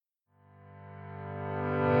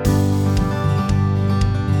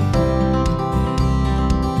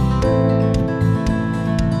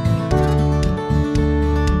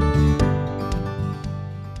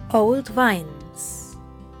Old Vines.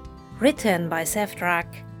 Written by Sevdrak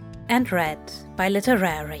and read by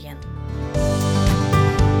Literarian.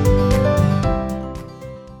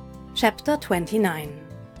 Chapter 29.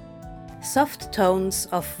 Soft Tones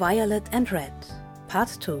of Violet and Red,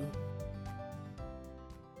 Part 2.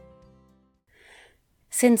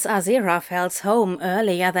 Since Aziraphale's home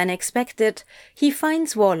earlier than expected, he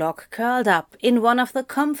finds Warlock curled up in one of the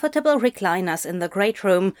comfortable recliners in the great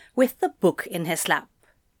room with the book in his lap.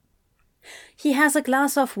 He has a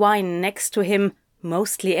glass of wine next to him,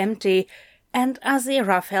 mostly empty, and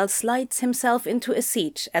Aziraphale slides himself into a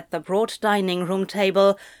seat at the broad dining room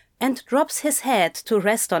table and drops his head to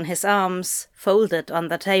rest on his arms, folded on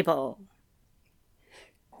the table.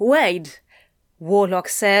 "Wait," Warlock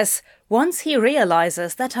says, once he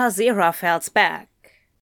realizes that Aziraphale's back.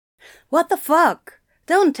 "What the fuck?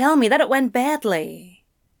 Don't tell me that it went badly."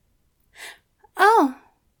 "Oh,"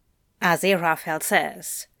 Aziraphale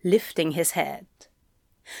says, lifting his head.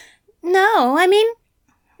 "No,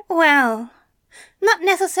 well, not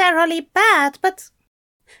necessarily bad, but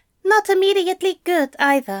not immediately good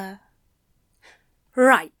either."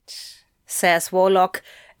 "Right," says Warlock,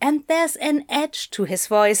 and there's an edge to his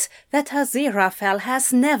voice that Aziraphale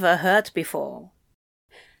has never heard before.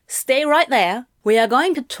 "Stay right there, we are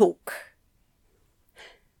going to talk."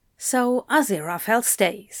 So Aziraphale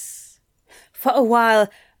stays. For a while,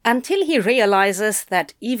 until he realizes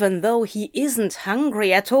that even though he isn't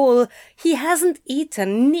hungry at all, he hasn't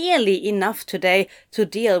eaten nearly enough today to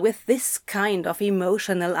deal with this kind of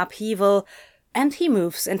emotional upheaval, and he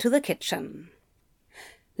moves into the kitchen.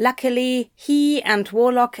 Luckily, he and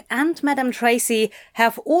Warlock and Madame Tracy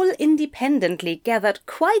have all independently gathered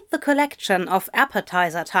quite the collection of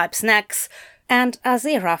appetizer-type snacks, and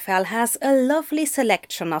Aziraphale has a lovely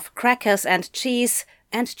selection of crackers and cheese,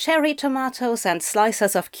 and cherry tomatoes and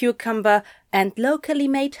slices of cucumber, and locally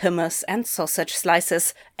made hummus and sausage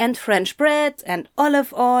slices, and French bread and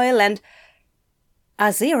olive oil, and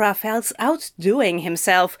Aziraphale's outdoing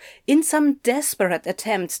himself in some desperate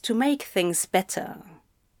attempt to make things better.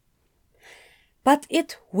 But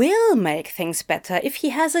it will make things better if he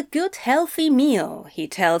has a good healthy meal, he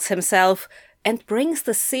tells himself, and brings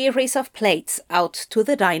the series of plates out to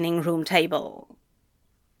the dining room table.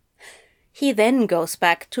 He then goes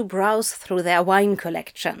back to browse through their wine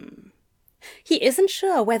collection. He isn't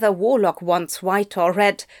sure whether Warlock wants white or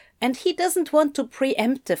red, and he doesn't want to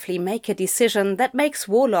preemptively make a decision that makes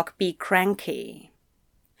Warlock be cranky.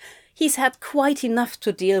 He's had quite enough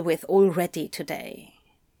to deal with already today.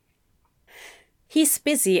 He's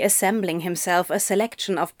busy assembling himself a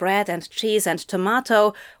selection of bread and cheese and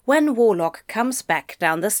tomato when Warlock comes back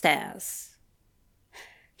down the stairs.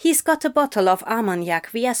 He's got a bottle of Armagnac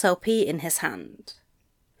VSOP in his hand.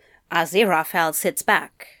 Aziraphale sits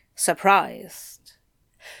back, surprised.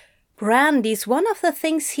 Brandy's one of the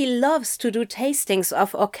things he loves to do tastings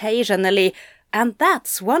of occasionally, and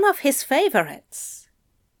that's one of his favorites.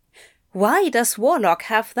 Why does Warlock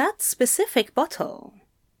have that specific bottle?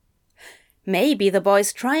 Maybe the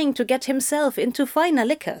boy's trying to get himself into finer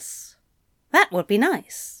liquors. That would be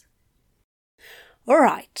nice. "All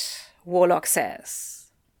right," Warlock says.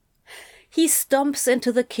 He stomps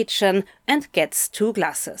into the kitchen and gets 2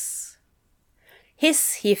 glasses.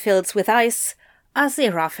 His he fills with ice,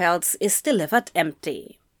 Aziraphale's is delivered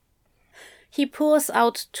empty. He pours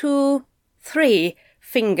out 2, 3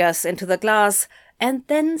 fingers into the glass and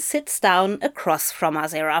then sits down across from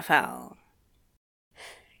Aziraphale.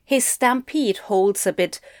 His stampede holds a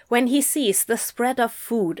bit when he sees the spread of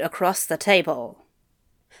food across the table.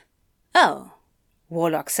 "Oh,"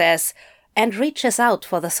 Warlock says, and reaches out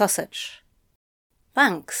for the sausage.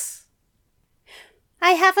 "Thanks."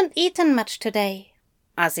 "I haven't eaten much today,"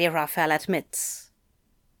 Aziraphale admits.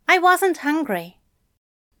 "I wasn't hungry."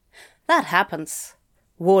 "That happens,"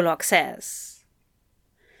 Warlock says.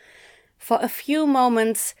 For a few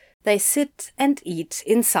moments they sit and eat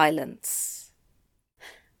in silence.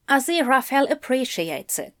 Aziraphale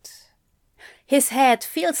appreciates it. His head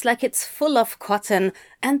feels like it's full of cotton,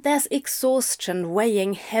 and there's exhaustion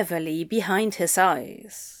weighing heavily behind his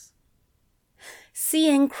eyes.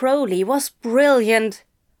 Seeing Crowley was brilliant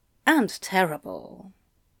and terrible.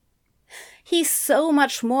 He's so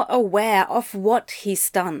much more aware of what he's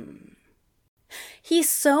done. He's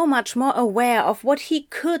so much more aware of what he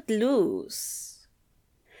could lose.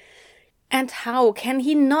 And how can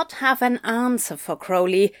he not have an answer for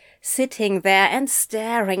Crowley, sitting there and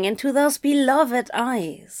staring into those beloved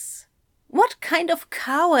eyes? What kind of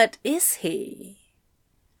coward is he?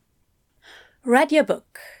 "Read your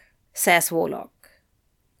book," says Warlock.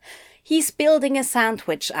 He's building a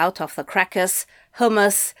sandwich out of the crackers,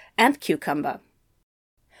 hummus, and cucumber.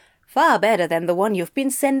 Far better than the one you've been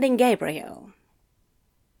sending Gabriel.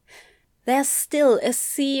 There's still a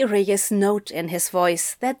serious note in his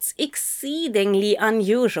voice that's exceedingly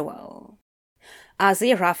unusual.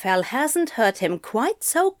 Aziraphale hasn't heard him quite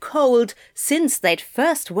so cold since they'd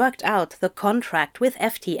first worked out the contract with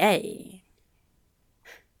FTA.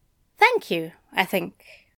 Thank you, I think.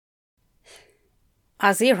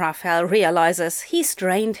 Aziraphale realizes he's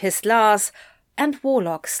drained his glass, and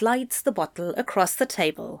Warlock slides the bottle across the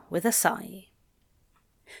table with a sigh.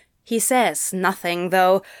 He says nothing,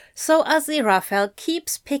 though, so Aziraphale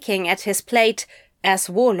keeps picking at his plate as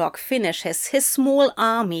Warlock finishes his small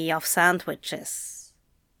army of sandwiches.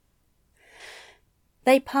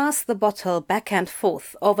 They pass the bottle back and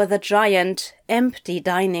forth over the giant, empty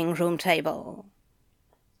dining room table.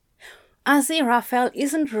 Aziraphale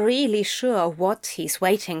isn't really sure what he's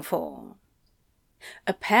waiting for.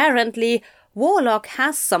 Apparently, Warlock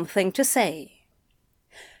has something to say.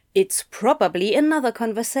 It's probably another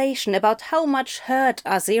conversation about how much hurt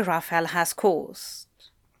Aziraphale has caused.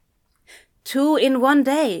 2 in one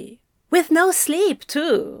day, with no sleep,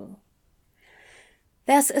 too.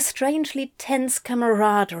 There's a strangely tense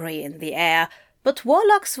camaraderie in the air, but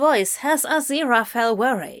Warlock's voice has Aziraphale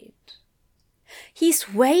worried.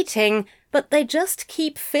 He's waiting, but they just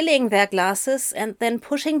keep filling their glasses and then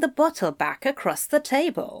pushing the bottle back across the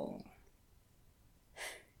table.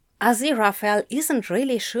 Aziraphale isn't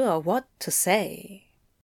really sure what to say.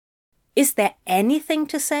 Is there anything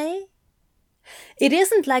to say? It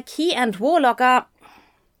isn't like he and Warlock are...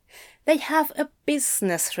 They have a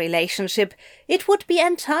business relationship. It would be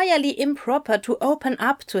entirely improper to open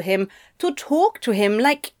up to him, to talk to him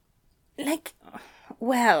like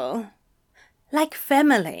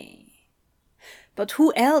family. But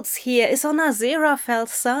who else here is on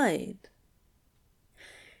Aziraphale's side?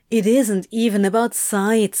 It isn't even about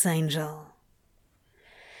sides, Angel.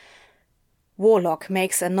 Warlock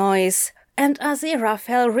makes a noise, and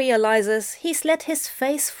Aziraphale realizes he's let his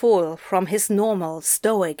face fall from his normal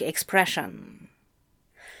stoic expression.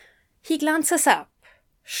 He glances up,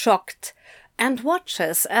 shocked, and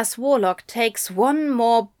watches as Warlock takes one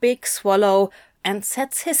more big swallow and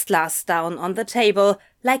sets his glass down on the table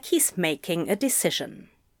like he's making a decision.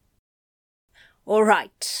 All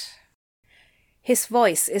right. His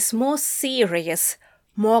voice is more serious,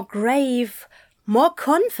 more grave, more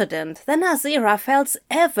confident than Aziraphale's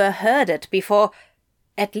ever heard it before,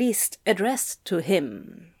 at least addressed to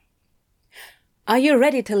him. Are you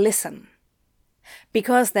ready to listen?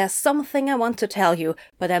 Because there's something I want to tell you,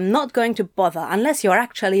 but I'm not going to bother unless you're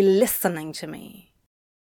actually listening to me.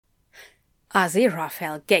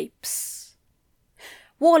 Aziraphale gapes.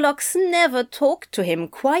 Warlock's never talked to him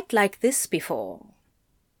quite like this before.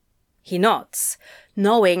 He nods,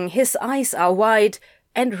 knowing his eyes are wide,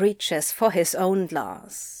 and reaches for his own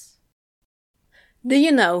glass. Do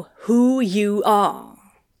you know who you are?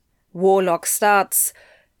 Warlock starts,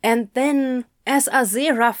 and then, as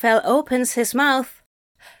Aziraphale opens his mouth,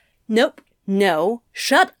 Nope, no,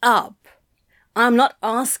 shut up. I'm not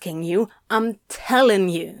asking you, I'm telling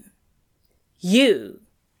you. You.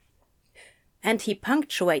 And he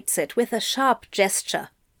punctuates it with a sharp gesture,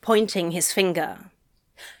 pointing his finger.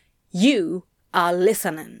 You are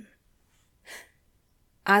listening.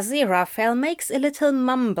 Aziraphale makes a little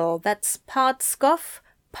mumble that's part scoff,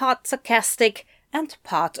 part sarcastic, and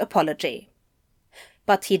part apology.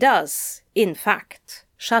 But he does, in fact,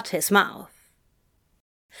 shut his mouth.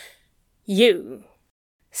 You,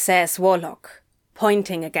 says Warlock,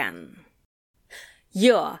 pointing again.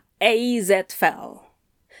 You're Azfel.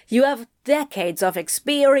 You have decades of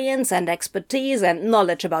experience and expertise and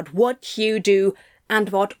knowledge about what you do and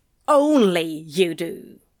what only you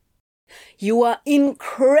do. You are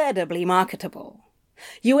incredibly marketable.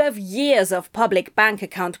 You have years of public bank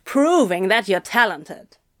account proving that you're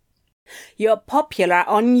talented. You're popular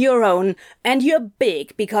on your own, and you're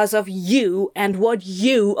big because of you and what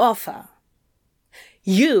you offer.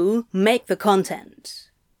 You make the content.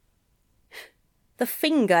 The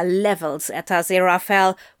finger levels at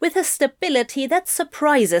Aziraphale with a stability that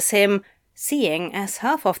surprises him, seeing as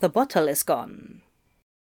half of the bottle is gone.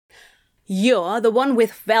 You're the one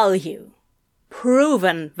with value.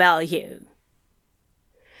 Proven value.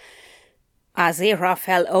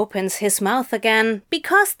 Aziraphale opens his mouth again,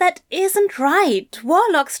 because that isn't right.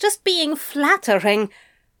 Warlock's just being flattering.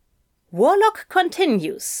 Warlock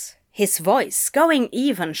continues, his voice going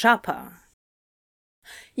even sharper.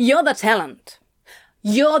 You're the talent.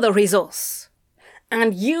 You're the resource.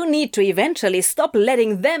 And you need to eventually stop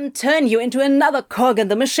letting them turn you into another cog in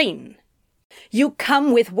the machine. You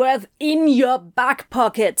come with worth in your back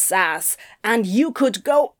pocket, Sass, and you could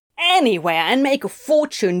go anywhere and make a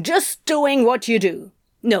fortune just doing what you do.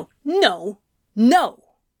 No, no, no.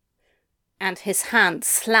 And his hand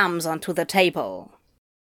slams onto the table.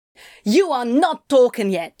 You are not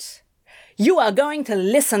talking yet. You are going to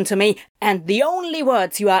listen to me, and the only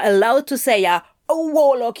words you are allowed to say are, "Oh,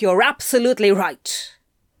 Warlock, you're absolutely right."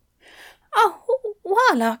 Oh,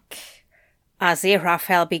 Warlock,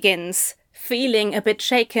 Aziraphale begins, feeling a bit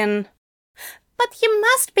shaken. but you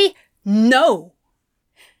must be... No!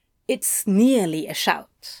 It's nearly a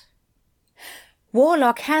shout.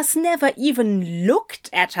 Warlock has never even looked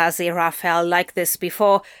at Aziraphale like this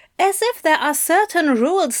before, as if there are certain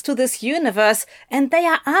rules to this universe and they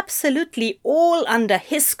are absolutely all under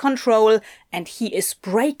his control and he is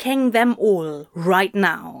breaking them all right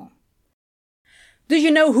now. Do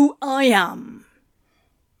you know who I am?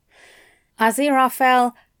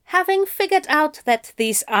 Aziraphale, having figured out that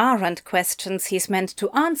these aren't questions he's meant to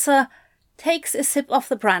answer, takes a sip of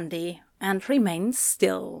the brandy and remains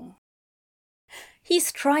still.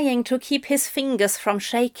 He's trying to keep his fingers from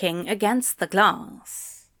shaking against the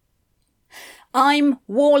glass. I'm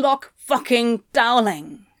Warlock fucking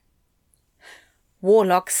Dowling.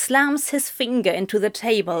 Warlock slams his finger into the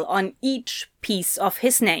table on each piece of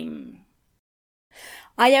his name.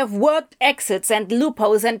 I have worked exits and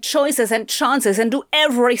loopholes and choices and chances and do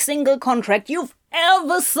every single contract you've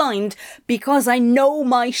ever signed because I know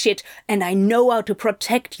my shit and I know how to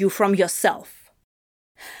protect you from yourself.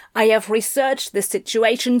 I have researched this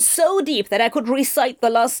situation so deep that I could recite the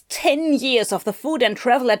last 10 years of the Food and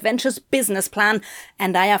Travel Adventures business plan,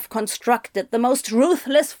 and I have constructed the most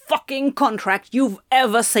ruthless fucking contract you've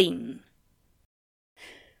ever seen.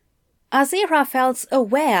 Aziraphale's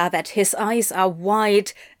aware that his eyes are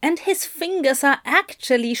wide and his fingers are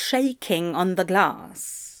actually shaking on the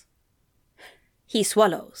glass. He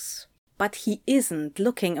swallows, but he isn't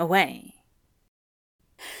looking away.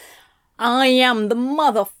 I am the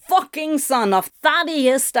motherfucking son of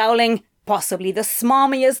Thaddeus Dowling, possibly the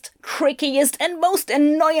smarmiest, trickiest, and most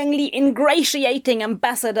annoyingly ingratiating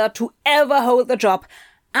ambassador to ever hold the job,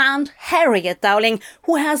 and Harriet Dowling,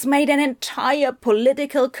 who has made an entire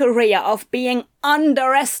political career of being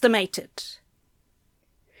underestimated.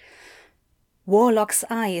 Warlock's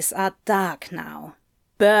eyes are dark now,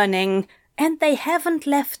 burning, and they haven't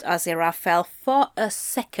left Aziraphale for a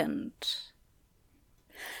second.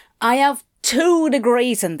 I have 2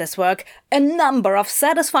 degrees in this work, a number of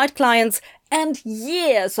satisfied clients, and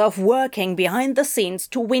years of working behind the scenes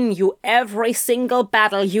to win you every single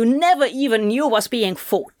battle you never even knew was being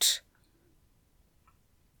fought.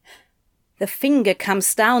 The finger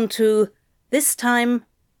comes down to, this time,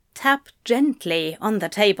 tap gently on the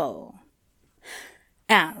table.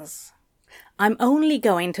 As, I'm only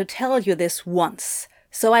going to tell you this once,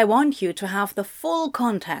 so I want you to have the full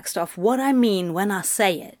context of what I mean when I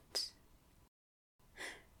say it.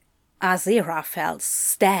 Aziraphale's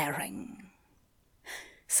staring.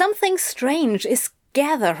 Something strange is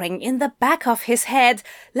gathering in the back of his head,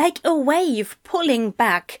 like a wave pulling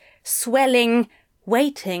back, swelling,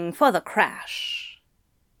 waiting for the crash.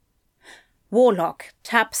 Warlock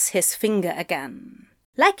taps his finger again,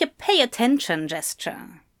 like a pay attention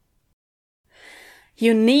gesture.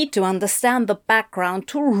 You need to understand the background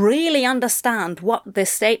to really understand what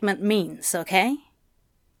this statement means, okay?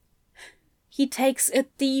 He takes a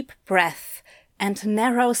deep breath and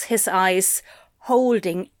narrows his eyes,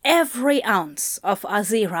 holding every ounce of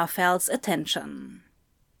Aziraphale's attention.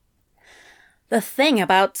 The thing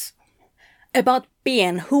about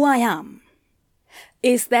being who I am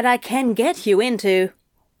is that I can get you into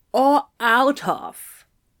or out of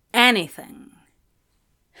anything.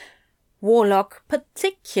 Warlock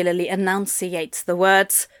particularly enunciates the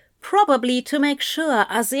words, probably to make sure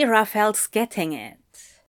Aziraphale's getting it.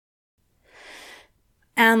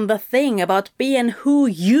 And the thing about being who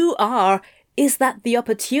you are is that the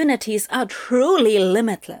opportunities are truly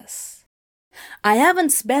limitless. I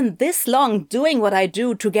haven't spent this long doing what I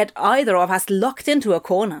do to get either of us locked into a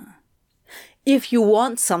corner. If you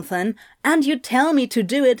want something and you tell me to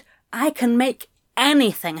do it, I can make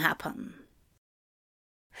anything happen.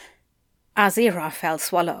 Aziraphale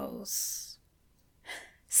swallows.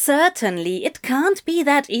 Certainly it can't be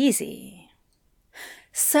that easy.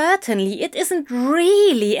 Certainly it isn't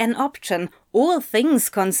really an option, all things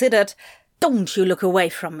considered. Don't you look away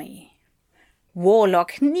from me.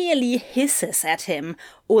 Warlock nearly hisses at him,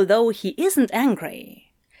 although he isn't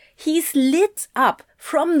angry. He's lit up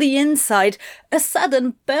from the inside, a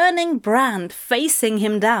sudden burning brand facing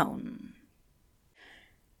him down.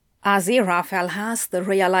 Aziraphale has the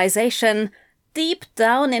realization, deep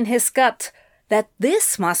down in his gut, that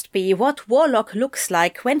this must be what Warlock looks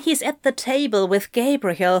like when he's at the table with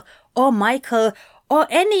Gabriel or Michael or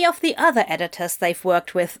any of the other editors they've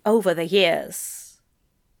worked with over the years.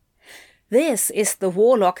 This is the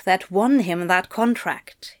Warlock that won him that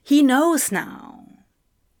contract. He knows now.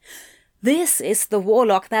 This is the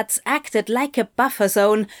Warlock that's acted like a buffer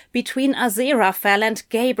zone between Aziraphale and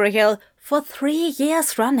Gabriel for 3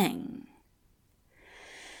 years running.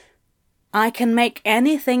 I can make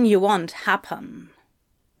anything you want happen.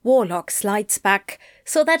 Warlock slides back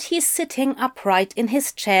so that he's sitting upright in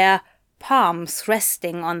his chair, palms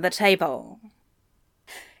resting on the table.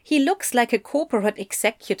 He looks like a corporate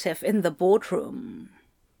executive in the boardroom.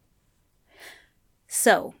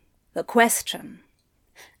 So, the question.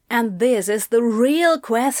 And this is the real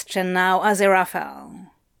question now,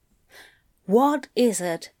 Aziraphale. What is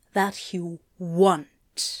it that you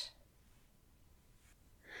want?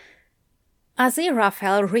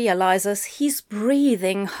 Aziraphale realizes he's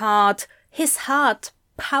breathing hard, his heart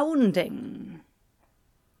pounding.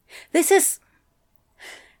 This is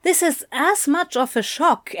as much of a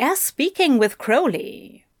shock as speaking with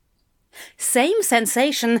Crowley. Same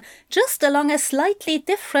sensation, just along a slightly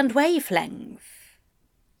different wavelength.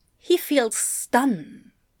 He feels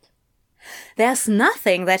stunned. There's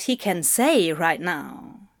nothing that he can say right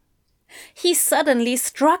now. He's suddenly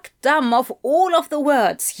struck dumb of all of the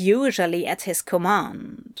words usually at his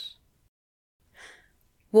command.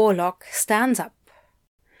 Warlock stands up.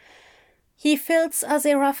 He fills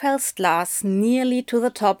Aziraphale's glass nearly to the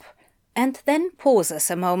top and then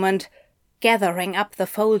pauses a moment, gathering up the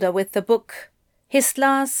folder with the book, his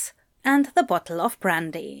glass, and the bottle of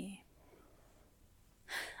brandy.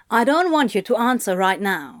 I don't want you to answer right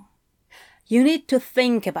now. You need to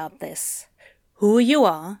think about this, who you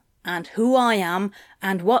are and who I am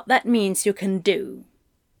and what that means you can do.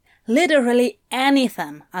 Literally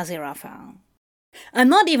anything, Aziraphale. I'm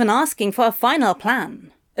not even asking for a final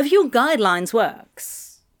plan. A few guidelines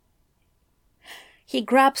works. He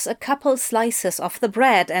grabs a couple slices of the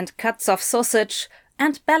bread and cuts off sausage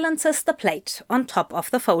and balances the plate on top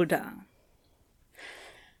of the folder.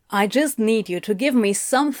 I just need you to give me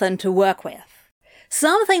something to work with.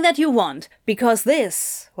 Something that you want, because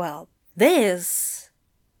this.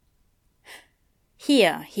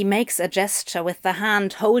 Here he makes a gesture with the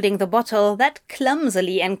hand holding the bottle that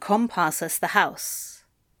clumsily encompasses the house.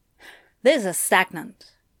 This is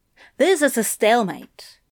stagnant. This is a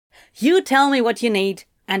stalemate. You tell me what you need,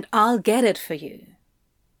 and I'll get it for you.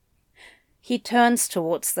 He turns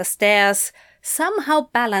towards the stairs, somehow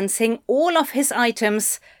balancing all of his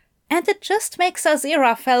items, and it just makes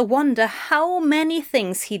Aziraphale wonder how many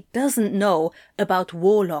things he doesn't know about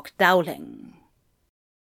Warlock Dowling.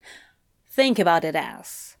 Think about it,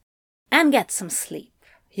 ass. And get some sleep.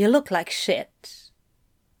 You look like shit.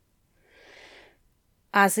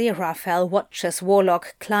 Aziraphale watches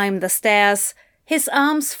Warlock climb the stairs, his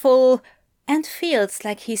arms full, and feels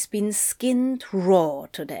like he's been skinned raw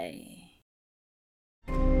today.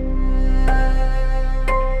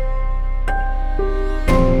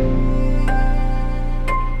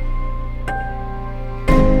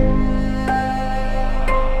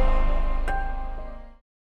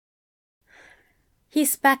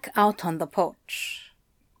 He's back out on the porch.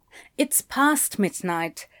 It's past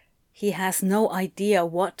midnight. He has no idea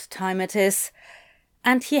what time it is,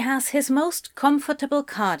 and he has his most comfortable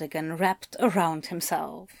cardigan wrapped around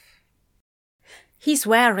himself. He's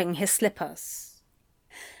wearing his slippers.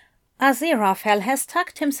 Aziraphale has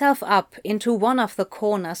tucked himself up into one of the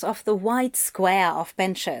corners of the wide square of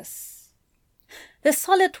benches. The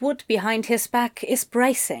solid wood behind his back is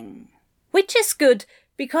bracing, which is good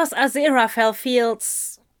because Aziraphale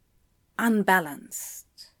feels unbalanced.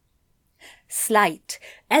 Slight,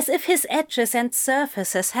 as if his edges and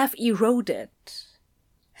surfaces have eroded.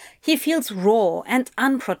 He feels raw and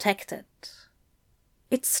unprotected.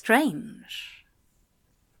 It's strange.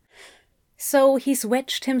 So he's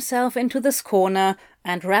wedged himself into this corner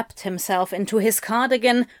and wrapped himself into his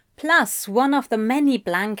cardigan plus one of the many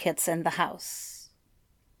blankets in the house.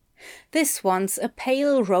 This one's a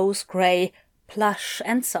pale rose grey, plush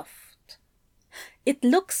and soft. It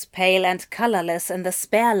looks pale and colourless in the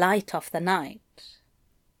spare light of the night.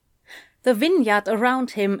 The vineyard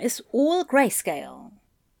around him is all grayscale.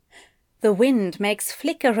 The wind makes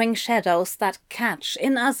flickering shadows that catch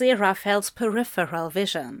in Aziraphale's peripheral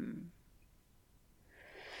vision.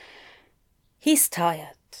 He's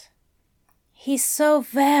tired. He's so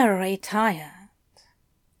very tired.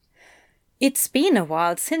 It's been a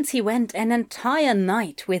while since he went an entire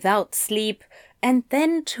night without sleep, and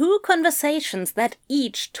then 2 conversations that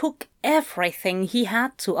each took everything he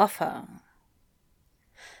had to offer.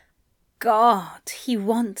 God, he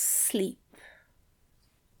wants sleep.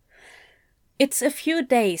 It's a few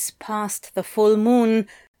days past the full moon,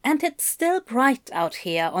 and it's still bright out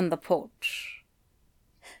here on the porch.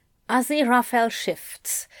 Aziraphale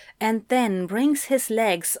shifts, and then brings his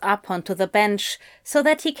legs up onto the bench so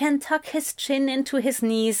that he can tuck his chin into his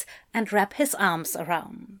knees and wrap his arms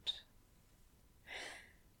around.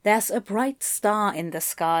 There's a bright star in the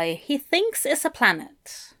sky he thinks is a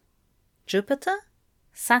planet. Jupiter?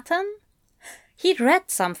 Saturn? He'd read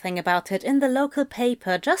something about it in the local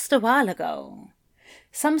paper just a while ago.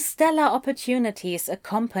 Some stellar opportunities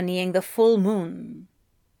accompanying the full moon.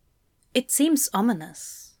 It seems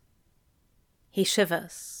ominous. He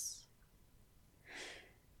shivers.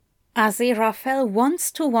 Aziraphale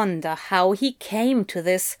wants to wonder how he came to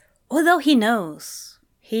this, although he knows.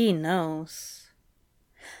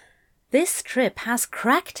 This trip has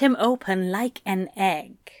cracked him open like an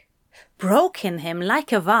egg, broken him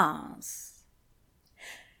like a vase.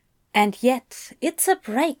 And yet it's a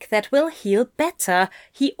break that will heal better,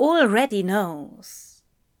 he already knows.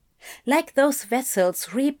 Like those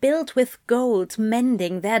vessels rebuilt with gold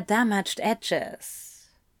mending their damaged edges.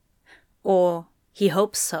 Or he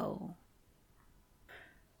hopes so.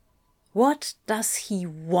 What does he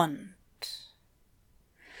want?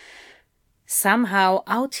 Somehow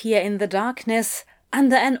out here in the darkness,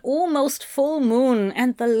 under an almost full moon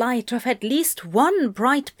and the light of at least one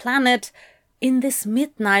bright planet, in this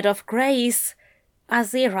midnight of grace,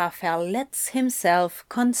 Aziraphale lets himself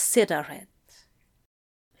consider it.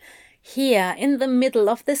 Here, in the middle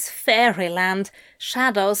of this fairyland,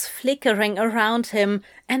 shadows flickering around him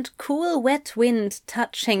and cool wet wind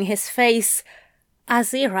touching his face,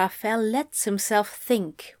 Aziraphale lets himself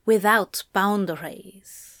think without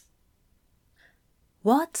boundaries.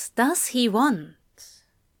 What does he want?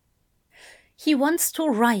 He wants to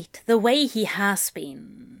write the way he has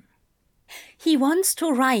been. He wants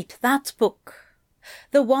to write that book,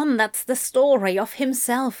 the one that's the story of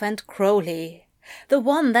himself and Crowley, the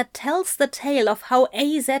one that tells the tale of how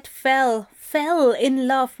AZ fell in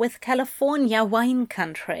love with California wine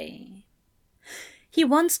country. He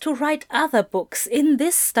wants to write other books in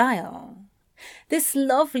this style, this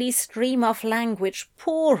lovely stream of language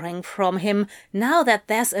pouring from him now that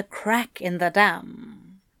there's a crack in the dam.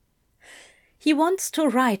 He wants to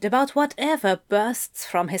write about whatever bursts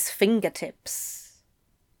from his fingertips.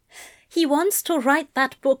 He wants to write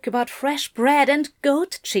that book about fresh bread and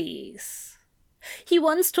goat cheese. He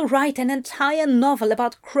wants to write an entire novel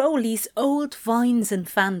about Crowley's old vines in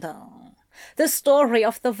Fandel, the story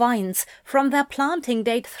of the vines from their planting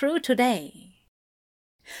date through today.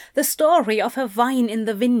 The story of a vine in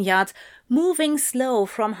the vineyard, moving slow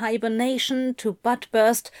from hibernation to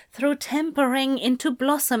budburst through tempering into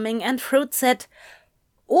blossoming and fruit set,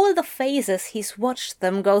 all the phases he's watched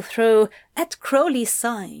them go through at Crowley's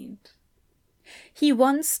side. He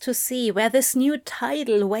wants to see where this new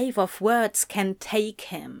tidal wave of words can take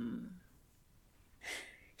him.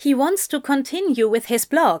 He wants to continue with his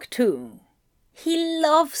blog too. He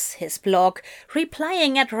loves his blog,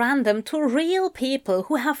 replying at random to real people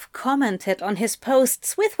who have commented on his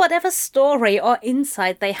posts with whatever story or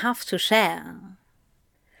insight they have to share.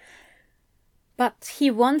 But he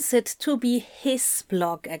wants it to be his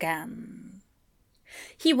blog again.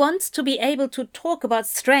 He wants to be able to talk about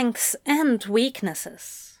strengths and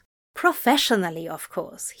weaknesses. Professionally, of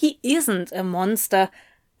course. He isn't a monster.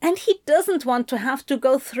 And he doesn't want to have to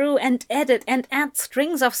go through and edit and add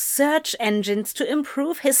strings of search engines to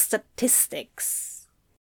improve his statistics.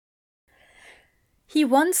 He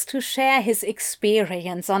wants to share his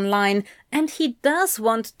experience online, and he does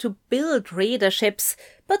want to build readerships,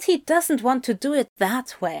 but he doesn't want to do it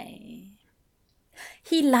that way.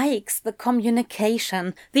 He likes the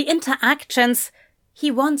communication, the interactions. He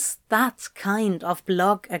wants that kind of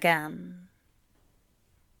blog again.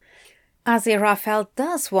 Aziraphale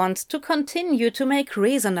does want to continue to make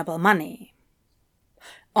reasonable money.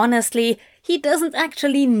 Honestly, he doesn't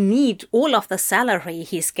actually need all of the salary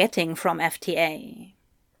he's getting from FTA.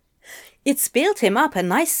 It's built him up a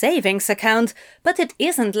nice savings account, but it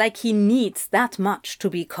isn't like he needs that much to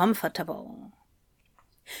be comfortable.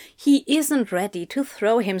 He isn't ready to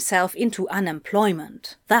throw himself into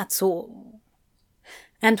unemployment, that's all.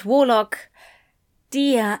 And Warlock,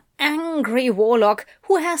 dear angry Warlock,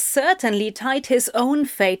 who has certainly tied his own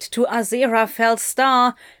fate to Aziraphale's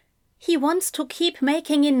star, he wants to keep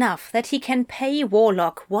making enough that he can pay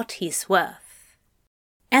Warlock what he's worth.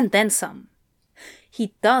 And then some.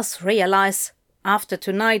 He does realize, after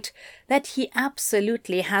tonight, that he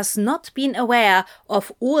absolutely has not been aware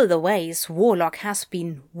of all the ways Warlock has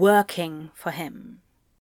been working for him.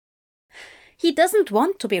 He doesn't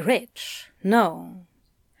want to be rich, no.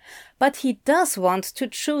 But he does want to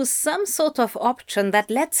choose some sort of option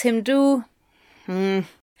that lets him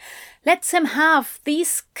lets him have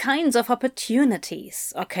these kinds of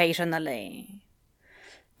opportunities occasionally.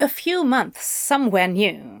 A few months somewhere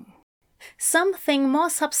new. Something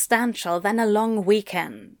more substantial than a long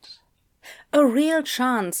weekend. A real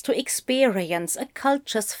chance to experience a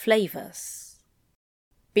culture's flavors.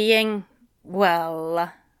 Being,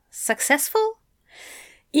 well, successful?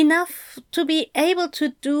 Enough to be able to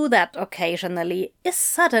do that occasionally is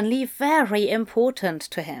suddenly very important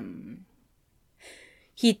to him.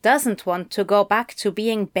 He doesn't want to go back to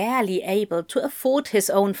being barely able to afford his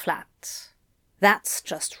own flat. That's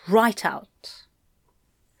just right out.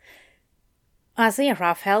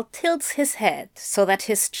 Aziraphale tilts his head so that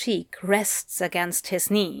his cheek rests against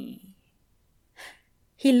his knee.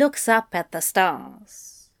 He looks up at the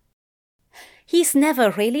stars. He's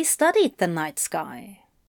never really studied the night sky.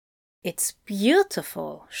 It's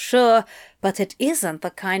beautiful, sure, but it isn't the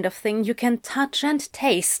kind of thing you can touch and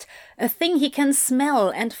taste, a thing he can smell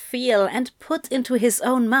and feel and put into his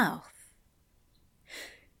own mouth.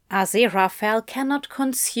 Aziraphale cannot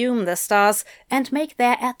consume the stars and make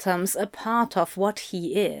their atoms a part of what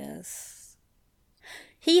he is.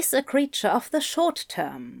 He's a creature of the short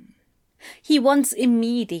term. He wants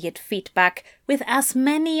immediate feedback with as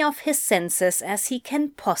many of his senses as he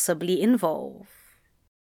can possibly involve.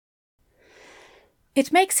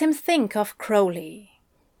 It makes him think of Crowley.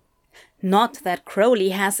 Not that Crowley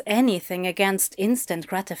has anything against instant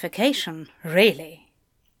gratification, really.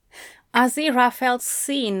 Aziraphale's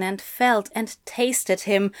seen and felt and tasted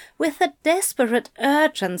him with a desperate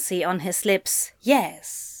urgency on his lips,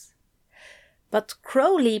 yes. But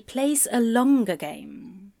Crowley plays a longer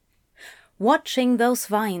game. Watching those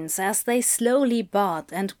vines as they slowly bud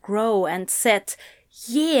and grow and set,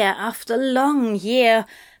 year after long year,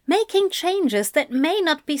 making changes that may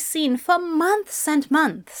not be seen for months and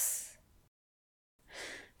months.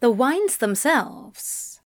 The wines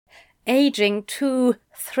themselves, aging 2,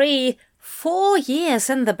 3, 4 years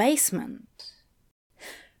in the basement.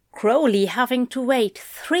 Crowley having to wait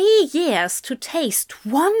 3 years to taste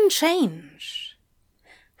one change.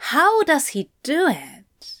 How does he do it?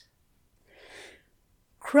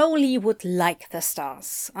 Crowley would like the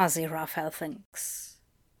stars, Aziraphale thinks.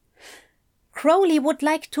 Crowley would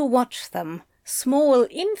like to watch them, small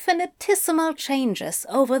infinitesimal changes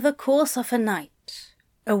over the course of a night,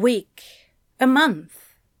 a week, a month.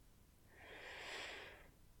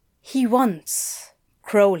 He wants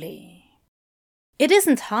Crowley. It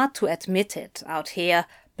isn't hard to admit it out here,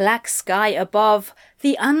 black sky above,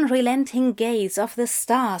 the unrelenting gaze of the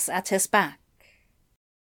stars at his back.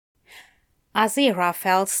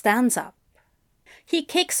 Aziraphale stands up. He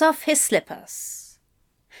kicks off his slippers.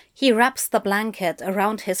 He wraps the blanket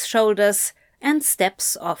around his shoulders and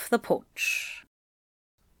steps off the porch.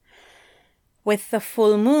 With the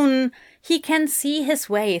full moon, he can see his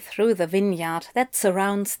way through the vineyard that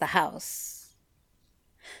surrounds the house.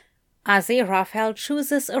 Aziraphale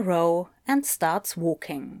chooses a row and starts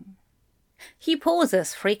walking. He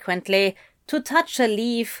pauses frequently to touch a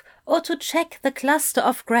leaf or to check the cluster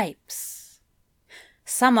of grapes.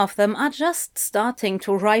 Some of them are just starting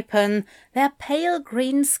to ripen, their pale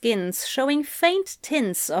green skins showing faint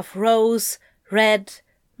tints of rose, red,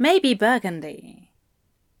 maybe burgundy.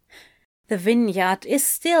 The vineyard is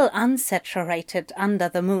still unsaturated under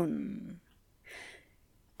the moon.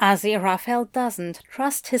 Aziraphale doesn't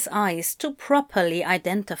trust his eyes to properly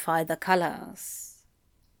identify the colors.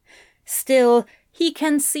 Still, he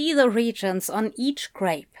can see the regions on each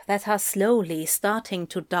grape that are slowly starting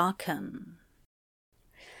to darken.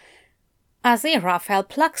 Aziraphale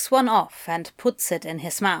plucks one off and puts it in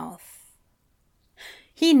his mouth.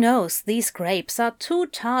 He knows these grapes are too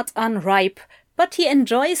tart unripe, but he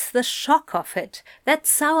enjoys the shock of it, that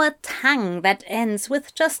sour tang that ends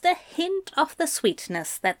with just a hint of the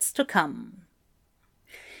sweetness that's to come.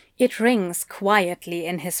 It rings quietly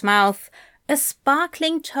in his mouth, a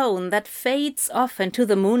sparkling tone that fades off into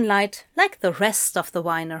the moonlight like the rest of the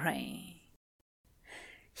winery.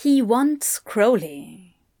 He wants Crowley.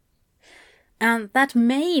 And that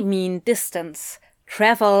may mean distance,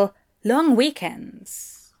 travel, long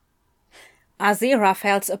weekends.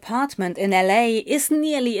 Aziraphale's apartment in LA is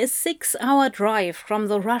nearly a 6-hour drive from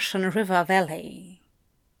the Russian River Valley.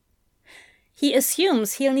 He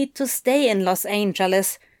assumes he'll need to stay in Los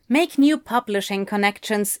Angeles, make new publishing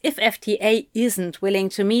connections if FTA isn't willing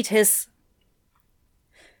to meet his...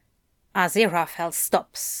 Aziraphale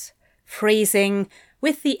stops, freezing,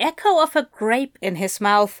 with the echo of a grape in his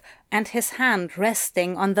mouth and his hand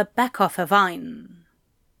resting on the back of a vine.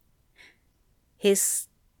 his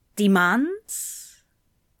demands?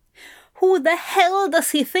 Who the hell does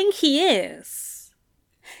he think he is?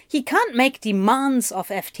 He can't make demands of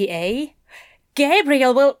FTA.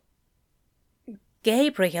 Gabriel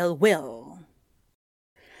will.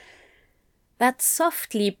 That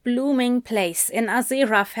softly blooming place in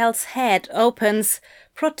Aziraphale's head opens,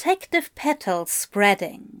 protective petals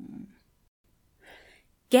spreading.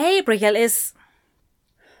 Gabriel is...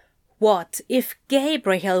 What if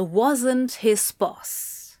Gabriel wasn't his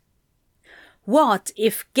boss? What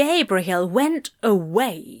if Gabriel went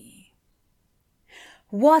away?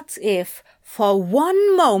 What if, for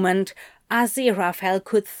one moment, Aziraphale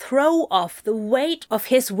could throw off the weight of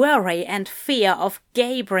his worry and fear of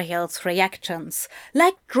Gabriel's reactions,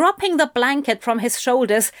 like dropping the blanket from his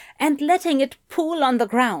shoulders and letting it pool on the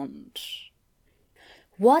ground?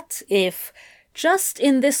 What if, just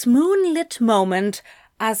in this moonlit moment,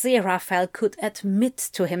 Aziraphale could admit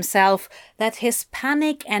to himself that his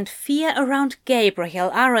panic and fear around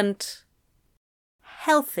Gabriel aren't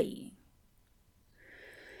healthy?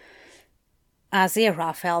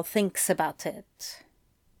 Aziraphale thinks about it,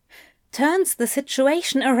 turns the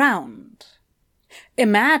situation around,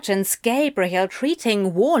 imagines Gabriel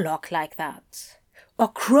treating Warlock like that, or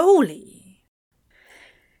Crowley.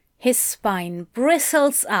 His spine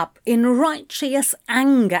bristles up in righteous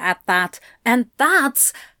anger at that, and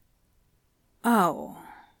that's... Oh.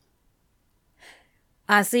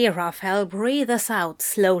 Aziraphale breathes out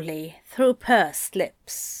slowly through pursed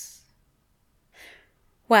lips.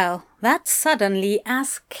 Well, that's suddenly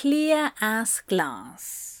as clear as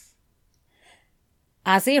glass.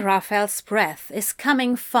 Aziraphale's breath is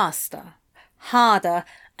coming faster, harder,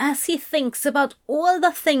 as he thinks about all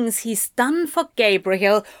the things he's done for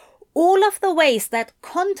Gabriel, all of the ways that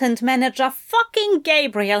content manager fucking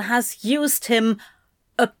Gabriel has used him,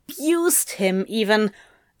 abused him even,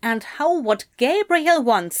 and how what Gabriel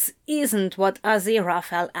wants isn't what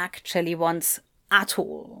Aziraphale actually wants at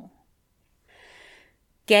all.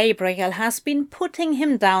 Gabriel has been putting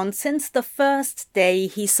him down since the first day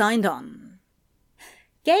he signed on.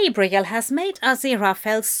 Gabriel has made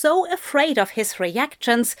Aziraphale so afraid of his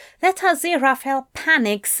reactions that Aziraphale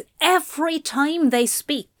panics every time they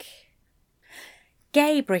speak.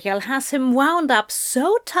 Gabriel has him wound up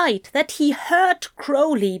so tight that he hurt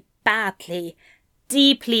Crowley badly,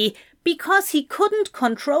 deeply, because he couldn't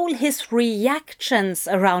control his reactions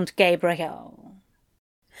around Gabriel.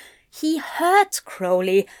 He hurt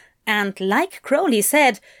Crowley, and like Crowley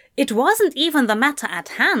said, it wasn't even the matter at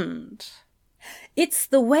hand. It's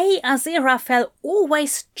the way Aziraphale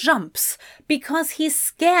always jumps, because he's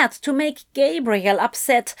scared to make Gabriel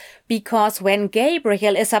upset, because when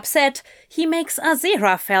Gabriel is upset, he makes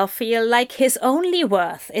Aziraphale feel like his only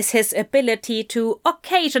worth is his ability to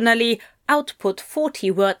occasionally output 40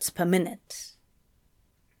 words per minute.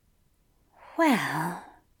 Well...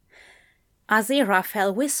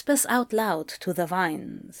 Aziraphale whispers out loud to the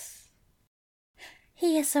vines.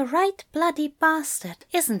 He is a right bloody bastard,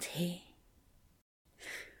 isn't he?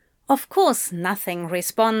 Of course nothing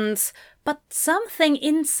responds, but something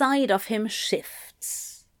inside of him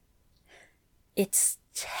shifts. It's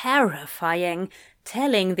terrifying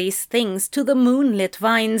telling these things to the moonlit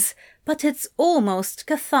vines, but it's almost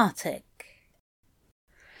cathartic.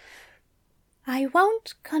 I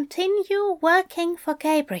won't continue working for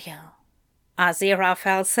Gabriel,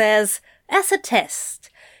 Aziraphale says, as a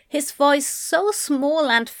test, his voice so small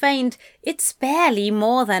and faint it's barely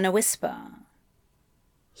more than a whisper.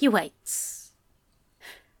 He waits.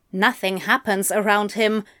 Nothing happens around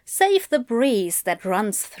him save the breeze that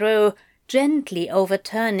runs through, gently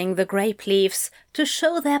overturning the grape leaves to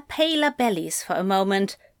show their paler bellies for a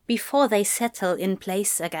moment before they settle in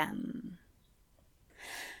place again.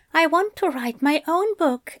 I want to write my own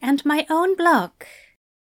book and my own blog,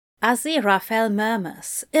 Aziraphale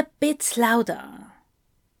murmurs, a bit louder.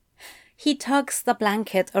 He tugs the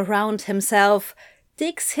blanket around himself,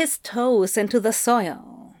 digs his toes into the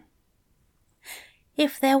soil.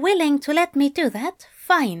 If they're willing to let me do that,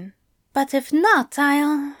 fine. But if not,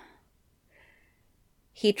 I'll...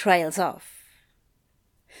 He trails off.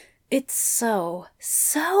 It's so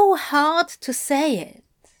hard to say it.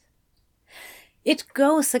 It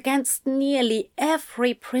goes against nearly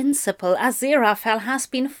every principle Aziraphale has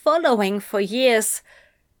been following for years,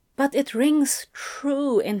 but it rings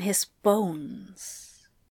true in his bones.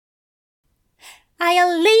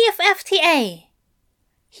 I'll leave FTA,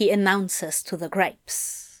 he announces to the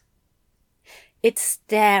grapes. It's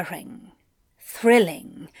daring,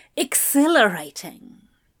 thrilling, exhilarating.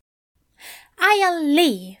 I'll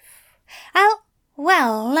leave.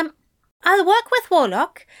 I'll work with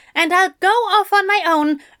Warlock, and I'll go off on my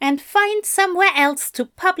own and find somewhere else to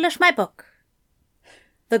publish my book.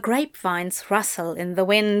 The grapevines rustle in the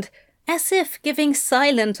wind, as if giving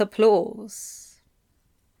silent applause.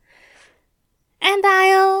 And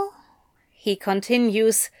I'll, he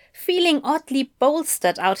continues, feeling oddly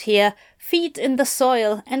bolstered out here, feet in the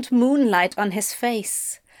soil and moonlight on his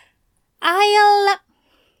face.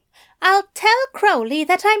 I'll tell Crowley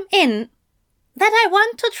that I'm in, that I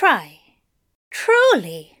want to try.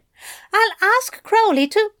 Truly. I'll ask Crowley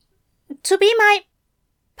to be my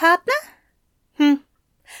partner?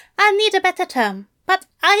 I'll need a better term, but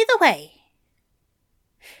either way.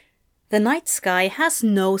 The night sky has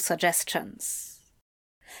no suggestions.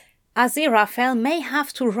 Aziraphale may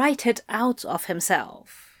have to write it out of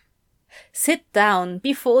himself. Sit down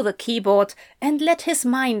before the keyboard and let his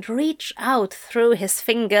mind reach out through his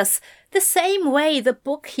fingers the same way the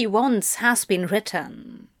book he wants has been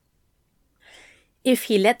written. If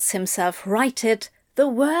he lets himself write it, the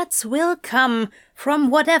words will come from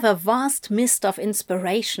whatever vast mist of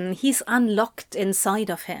inspiration he's unlocked inside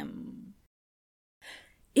of him.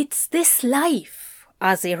 It's this life,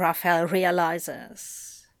 Aziraphale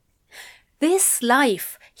realizes. This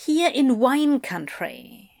life here in Wine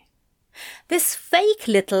Country. This fake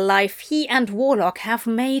little life he and Warlock have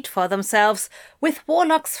made for themselves, with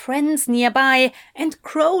Warlock's friends nearby and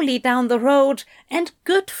Crowley down the road and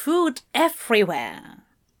good food everywhere.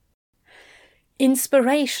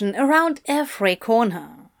 Inspiration around every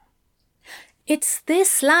corner. It's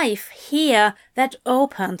this life here that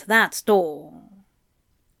opened that door.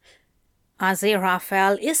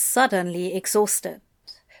 Aziraphale is suddenly exhausted,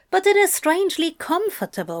 but in a strangely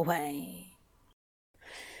comfortable way.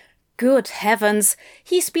 Good heavens,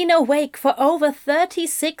 he's been awake for over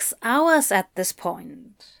 36 hours at this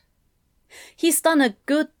point. He's done a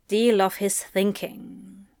good deal of his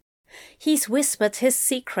thinking. He's whispered his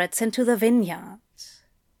secrets into the vineyard.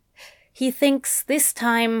 He thinks this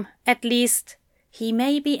time, at least, he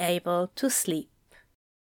may be able to sleep.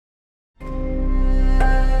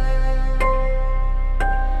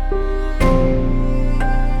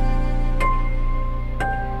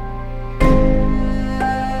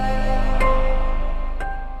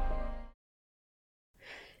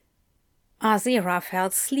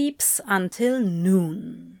 Aziraphale sleeps until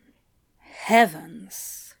noon.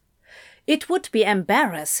 Heavens! It would be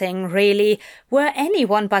embarrassing, really, were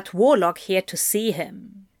anyone but Warlock here to see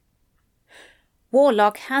him.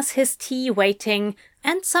 Warlock has his tea waiting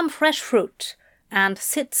and some fresh fruit, and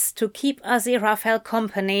sits to keep Aziraphale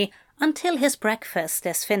company until his breakfast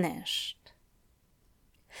is finished.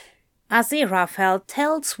 Aziraphale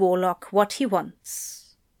tells Warlock what he wants.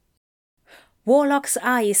 Warlock's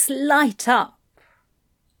eyes light up.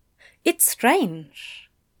 It's strange.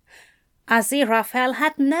 Aziraphale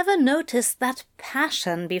had never noticed that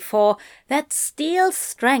passion before, that steel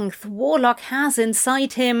strength Warlock has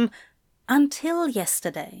inside him, until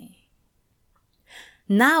yesterday.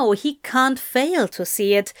 Now he can't fail to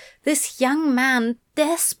see it, this young man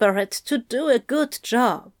desperate to do a good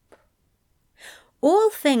job.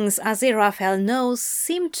 All things Aziraphale knows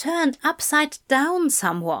seem turned upside down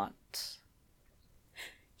somewhat.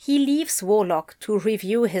 He leaves Warlock to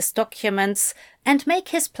review his documents and make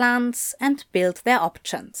his plans and build their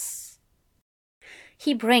options.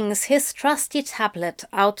 He brings his trusty tablet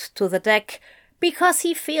out to the deck because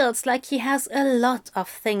he feels like he has a lot of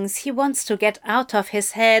things he wants to get out of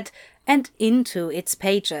his head and into its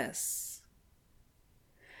pages.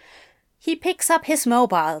 He picks up his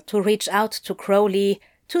mobile to reach out to Crowley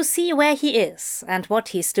to see where he is and what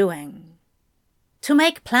he's doing. To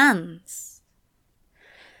make plans.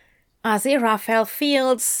 Aziraphale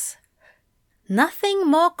feels nothing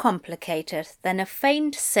more complicated than a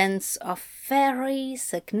faint sense of very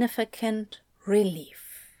significant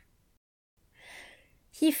relief.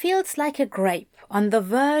 He feels like a grape on the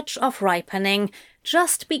verge of ripening,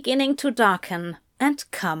 just beginning to darken and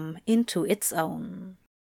come into its own.